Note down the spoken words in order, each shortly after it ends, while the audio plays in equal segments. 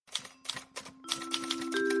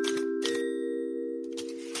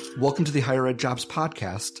Welcome to the Higher Ed Jobs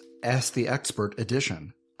Podcast, Ask the Expert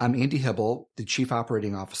edition. I'm Andy Hibble, the Chief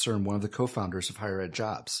Operating Officer and one of the co-founders of Higher Ed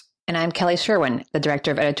Jobs. And I'm Kelly Sherwin, the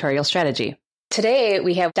Director of Editorial Strategy. Today,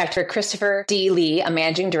 we have Dr. Christopher D. Lee, a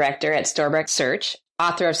Managing Director at Storebrand Search,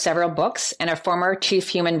 author of several books, and a former Chief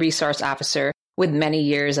Human Resource Officer with many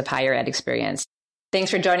years of higher ed experience.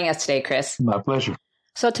 Thanks for joining us today, Chris. My pleasure.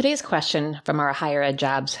 So today's question from our Higher Ed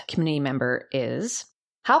Jobs community member is,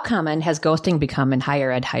 how common has ghosting become in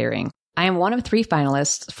higher ed hiring? I am one of 3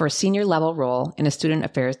 finalists for a senior level role in a student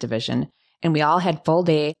affairs division, and we all had full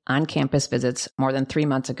day on-campus visits more than 3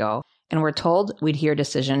 months ago, and were told we'd hear a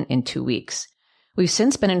decision in 2 weeks. We've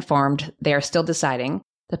since been informed they are still deciding.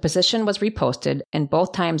 The position was reposted, and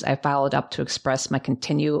both times I followed up to express my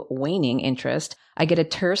continued waning interest, I get a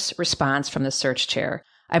terse response from the search chair.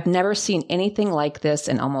 I've never seen anything like this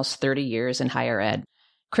in almost 30 years in higher ed.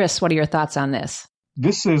 Chris, what are your thoughts on this?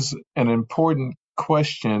 This is an important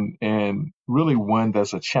question and really one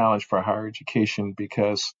that's a challenge for higher education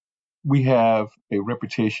because we have a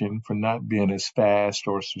reputation for not being as fast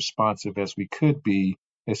or as responsive as we could be,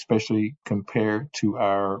 especially compared to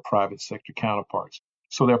our private sector counterparts.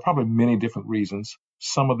 So there are probably many different reasons.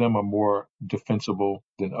 Some of them are more defensible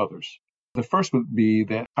than others. The first would be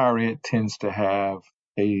that higher ed tends to have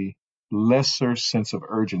a lesser sense of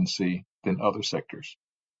urgency than other sectors.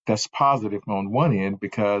 That's positive on one end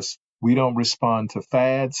because we don't respond to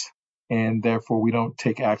fads and therefore we don't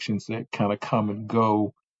take actions that kind of come and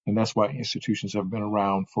go. And that's why institutions have been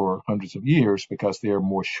around for hundreds of years because they're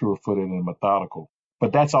more sure-footed and methodical.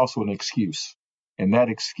 But that's also an excuse. And that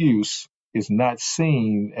excuse is not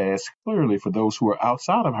seen as clearly for those who are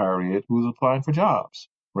outside of higher ed who's applying for jobs,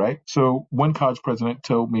 right? So one college president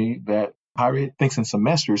told me that higher ed thinks in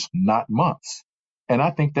semesters, not months. And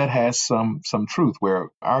I think that has some truth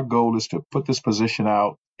where our goal is to put this position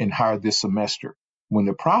out and hire this semester. When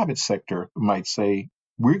the private sector might say,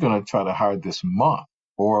 we're going to try to hire this month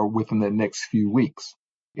or within the next few weeks.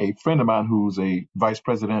 A friend of mine who's a vice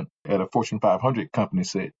president at a Fortune 500 company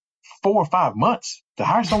said, 4 or 5 months to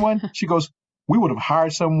hire someone? She goes, we would have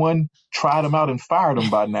hired someone, tried them out and fired them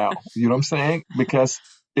by now. You know what I'm saying? Because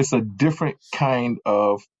it's a different kind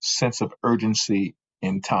of sense of urgency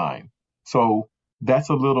in time. So that's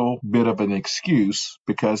a little bit of an excuse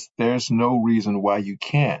because there's no reason why you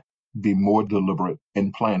can't be more deliberate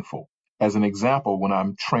and planful. As an example, when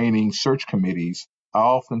I'm training search committees, I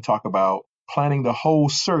often talk about planning the whole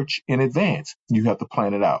search in advance. You have to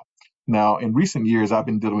plan it out. Now, in recent years, I've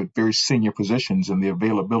been dealing with very senior positions and the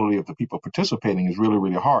availability of the people participating is really,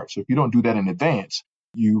 really hard. So if you don't do that in advance,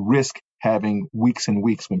 you risk having weeks and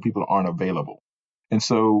weeks when people aren't available. And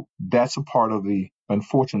so that's a part of the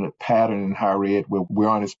unfortunate pattern in higher ed where we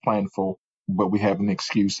aren't as planful, but we have an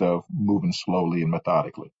excuse of moving slowly and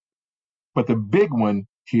methodically. But the big one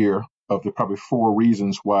here of the probably 4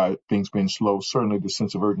 reasons why things been slow, certainly the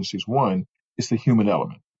sense of urgency is one, is the human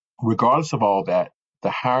element. Regardless of all that, the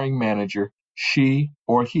hiring manager, she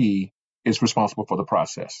or he, is responsible for the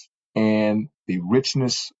process. And the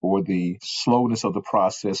richness or the slowness of the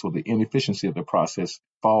process or the inefficiency of the process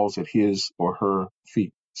falls at his or her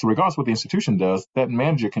feet. So regardless of what the institution does, that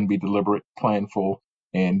manager can be deliberate, planful,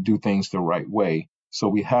 and do things the right way. So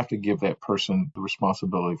we have to give that person the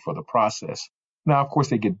responsibility for the process. Now, of course,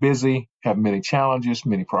 they get busy, have many challenges,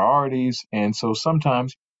 many priorities, and so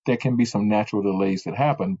sometimes there can be some natural delays that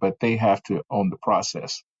happen, but they have to own the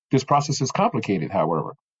process. This process is complicated,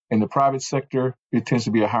 however. In the private sector, it tends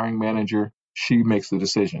to be a hiring manager. She makes the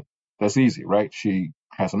decision. That's easy, right? She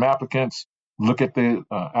has some applicants, look at the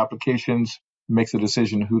applications, makes a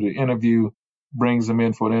decision who to interview, brings them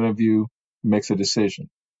in for an interview, makes a decision.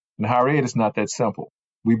 In higher ed, it's not that simple.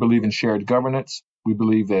 We believe in shared governance. We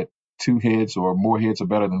believe that 2 heads or more heads are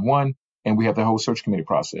better than one, and we have the whole search committee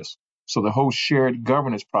process. So the whole shared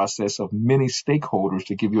governance process of many stakeholders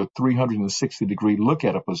to give you a 360-degree look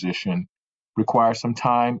at a position requires some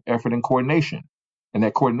time, effort, and coordination. And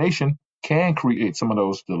that coordination can create some of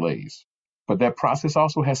those delays. But that process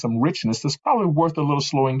also has some richness that's probably worth a little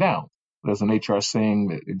slowing down. There's an HR saying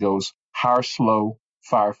that it goes hire slow,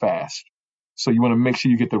 fire fast. So you want to make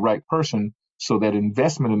sure you get the right person so that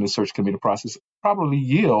investment in the search committee process probably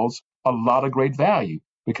yields a lot of great value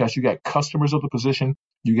because you got customers of the position,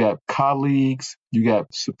 you got colleagues, you got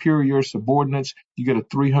superiors, subordinates, you get a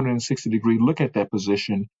 360-degree look at that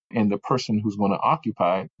position and the person who's going to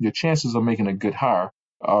occupy, your chances of making a good hire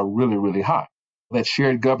are really, really high. That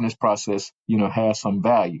shared governance process, has some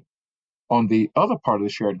value. On the other part of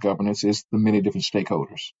the shared governance is the many different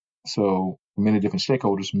stakeholders. So many different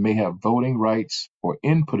stakeholders may have voting rights or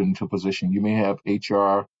input into a position. You may have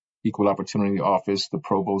HR, equal opportunity office, the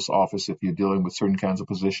provost office, if you're dealing with certain kinds of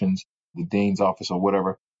positions, the dean's office or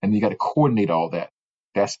whatever, and you got to coordinate all that.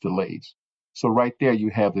 That's delays. So right there, you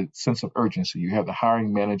have the sense of urgency. You have the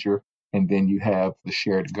hiring manager, and then you have the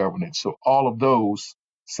shared governance. So all of those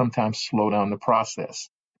sometimes slow down the process.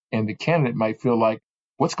 And the candidate might feel like,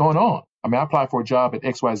 what's going on? I mean, I applied for a job at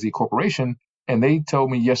XYZ Corporation, and they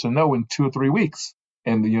told me yes or no in 2 or 3 weeks,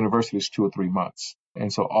 and the university is 2 or 3 months.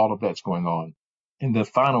 And so all of that's going on. And the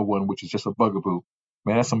final one, which is just a bugaboo,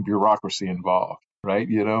 man, that's some bureaucracy involved, right?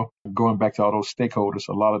 Going back to all those stakeholders,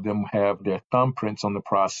 a lot of them have their thumbprints on the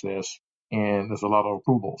process, and there's a lot of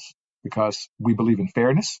approvals because we believe in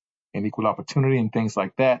fairness and equal opportunity and things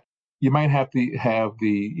like that. You might have to have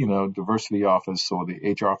the, diversity office or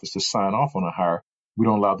the HR office to sign off on a hire. We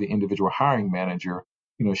don't allow the individual hiring manager,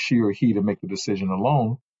 she or he to make the decision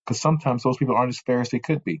alone, because sometimes those people aren't as fair as they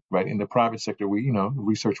could be, right? In the private sector,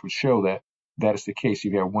 research would show that is the case.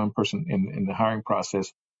 You have one person in the hiring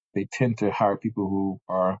process, they tend to hire people who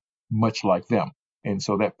are much like them. And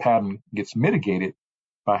so that pattern gets mitigated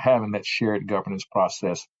by having that shared governance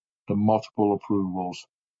process, the multiple approvals,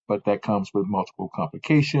 but that comes with multiple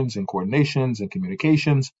complications and coordinations and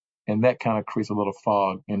communications. And that kind of creates a little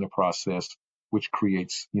fog in the process, which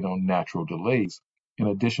creates, natural delays, in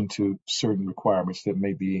addition to certain requirements that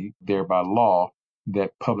may be there by law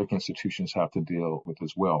that public institutions have to deal with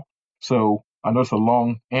as well. So I know it's a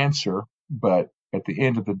long answer, but at the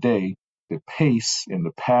end of the day, the pace and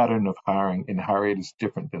the pattern of hiring in higher ed is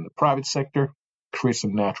different than the private sector, creates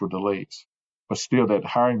some natural delays. But still, that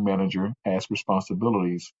hiring manager has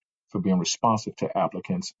responsibilities for being responsive to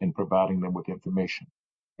applicants and providing them with information.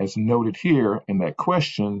 As noted here in that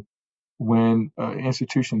question, when an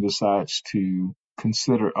institution decides to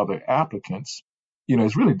consider other applicants,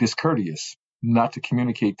 it's really discourteous not to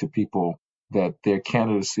communicate to people that their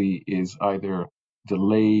candidacy is either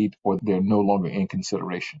delayed or they're no longer in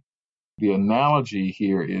consideration. The analogy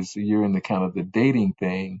here is you're in the kind of the dating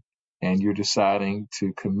thing and you're deciding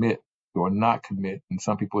to commit or not commit. And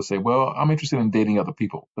some people say, well, I'm interested in dating other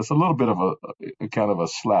people. That's a little bit of a kind of a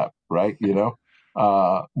slap, right?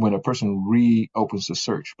 When a person reopens the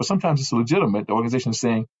search. But sometimes it's legitimate. The organization is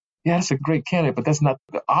saying, yeah, that's a great candidate, but that's not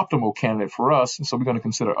the optimal candidate for us. And so we're going to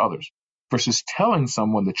consider others. Versus telling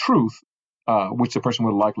someone the truth, which the person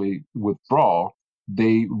would likely withdraw,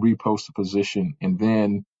 they repost the position and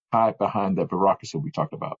then hide behind that bureaucracy we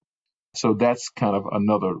talked about. So that's kind of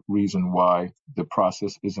another reason why the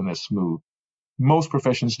process isn't as smooth. Most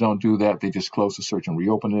professions don't do that. They just close the search and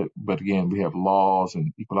reopen it. But again, we have laws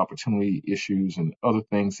and equal opportunity issues and other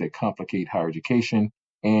things that complicate higher education.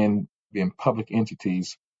 And in public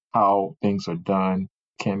entities, how things are done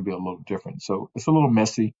can be a little different. So it's a little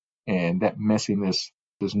messy, and that messiness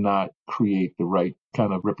does not create the right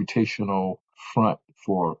kind of reputational front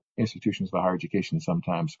for institutions of higher education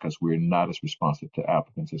sometimes, because we're not as responsive to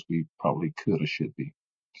applicants as we probably could or should be.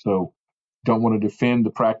 So don't want to defend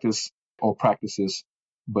the practice or practices,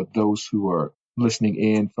 but those who are listening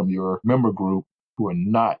in from your member group who are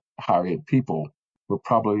not higher ed people will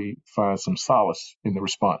probably find some solace in the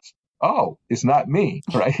response. Oh, it's not me,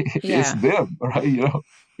 right? Yeah. It's them, right?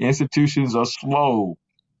 Institutions are slow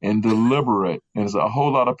and deliberate, and there's a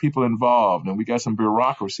whole lot of people involved, and we got some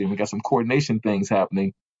bureaucracy and we got some coordination things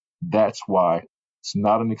happening. That's why it's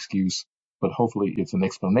not an excuse, but hopefully it's an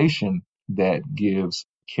explanation that gives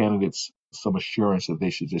candidates some assurance that they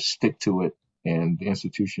should just stick to it, and the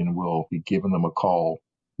institution will be giving them a call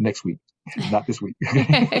next week, not this week.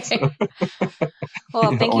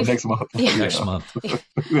 Well, thank you. Next month. Yeah. Next month.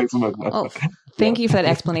 Next month. Well, thank you for that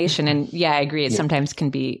explanation. And yeah, I agree. It sometimes can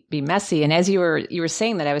be messy. And as you were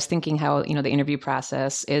saying that, I was thinking how, the interview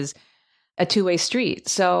process is a two-way street.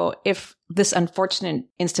 So if this unfortunate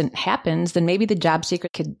incident happens, then maybe the job seeker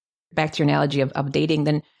could, back to your analogy of dating,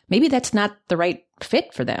 then maybe that's not the right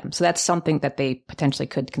fit for them. So that's something that they potentially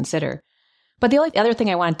could consider. But the only other thing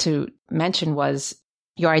I wanted to mention was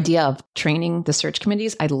your idea of training the search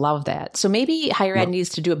committees. I love that. So maybe higher ed needs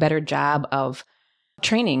to do a better job of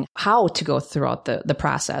training how to go throughout the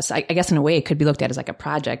process. I guess in a way it could be looked at as like a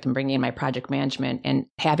project, and bringing in my project management and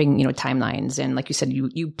having, timelines. And like you said,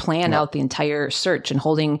 you plan out the entire search and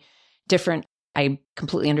holding different. I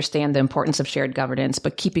completely understand the importance of shared governance,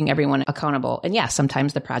 but keeping everyone accountable. And yeah,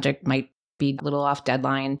 sometimes the project might be a little off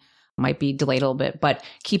deadline, might be delayed a little bit, but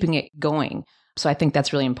keeping it going. So I think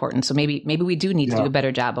that's really important. So maybe we do need to do a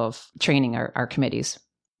better job of training our committees.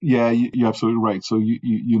 Yeah, you're absolutely right. So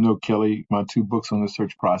you know, Kelly, my 2 books on the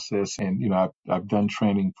search process, and I've done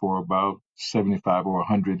training for about 75 or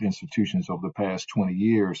 100 institutions over the past 20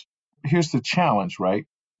 years. Here's the challenge, right?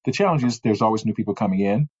 The challenge is there's always new people coming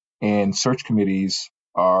in, and search committees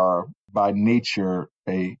are by nature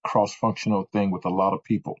a cross-functional thing with a lot of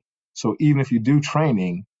people. So even if you do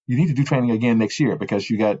training, you need to do training again next year because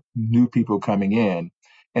you got new people coming in.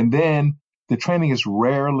 And then the training is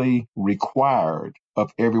rarely required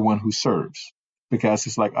of everyone who serves because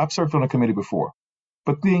it's like, I've served on a committee before,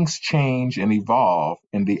 but things change and evolve,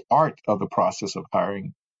 and the art of the process of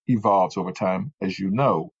hiring evolves over time, as you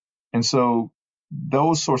know. And so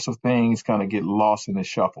those sorts of things kind of get lost in the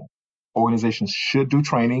shuffle. Organizations should do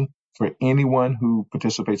training for anyone who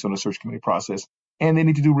participates on the search committee process, and they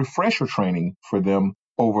need to do refresher training for them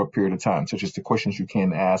over a period of time, such as the questions you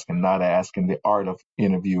can ask and not ask, and the art of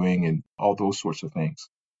interviewing and all those sorts of things.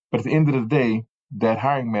 But at the end of the day, that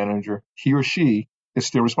hiring manager, he or she, is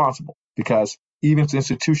still responsible because even if the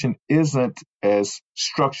institution isn't as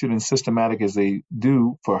structured and systematic as they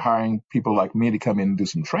do for hiring people like me to come in and do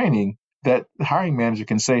some training, that hiring manager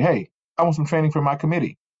can say, hey, I want some training for my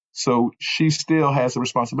committee. So she still has the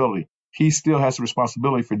responsibility. He still has the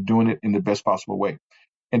responsibility for doing it in the best possible way.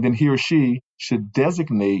 And then he or she should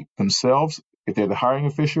designate themselves, if they're the hiring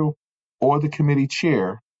official or the committee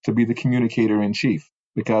chair, to be the communicator in chief.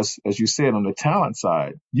 Because as you said, on the talent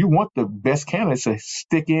side, you want the best candidates to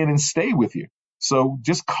stick in and stay with you. So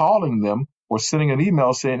just calling them or sending an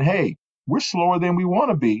email saying, hey, we're slower than we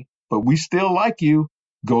want to be, but we still like you,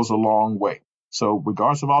 goes a long way. So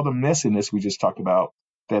regardless of all the messiness we just talked about,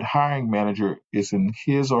 that hiring manager is in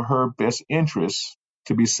his or her best interest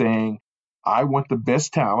to be saying, I want the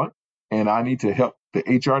best talent and I need to help the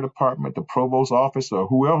HR department, the provost office, or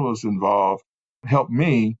whoever is involved, help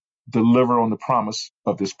me deliver on the promise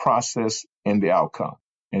of this process and the outcome.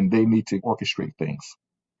 And they need to orchestrate things.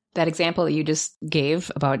 That example that you just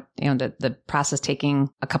gave about, the process taking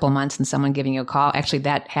a couple months and someone giving you a call, actually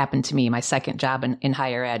that happened to me, my second job in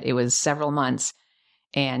higher ed. It was several months.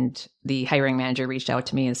 And the hiring manager reached out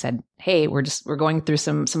to me and said, hey, we're going through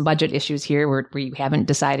some budget issues here. We haven't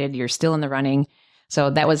decided. You're still in the running. So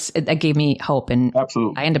that gave me hope. And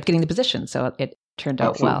absolutely, I ended up getting the position. So it turned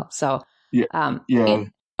out well. So, yeah.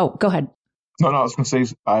 Go ahead. No, I was going to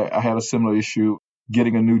say, I had a similar issue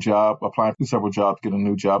getting a new job, applying for several jobs, getting a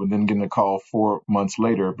new job, and then getting a call 4 months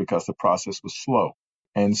later because the process was slow.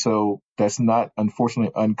 And so that's not,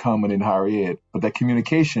 unfortunately, uncommon in higher ed. But that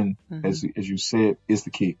communication, as you said, is the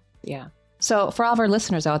key. Yeah. So for all of our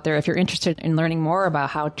listeners out there, if you're interested in learning more about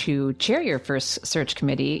how to chair your first search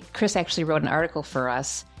committee, Chris actually wrote an article for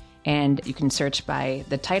us. And you can search by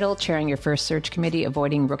the title, Chairing Your First Search Committee,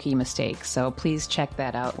 Avoiding Rookie Mistakes. So please check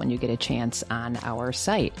that out when you get a chance on our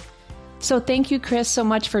site. So thank you, Chris, so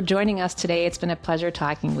much for joining us today. It's been a pleasure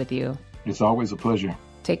talking with you. It's always a pleasure.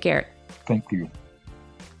 Take care. Thank you.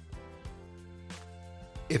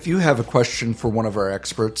 If you have a question for one of our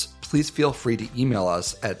experts, please feel free to email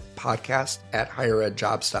us at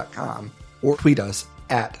podcast@higheredjobs.com or tweet us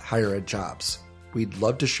 @higheredjobs. We'd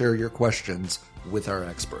love to share your questions with our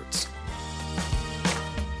experts.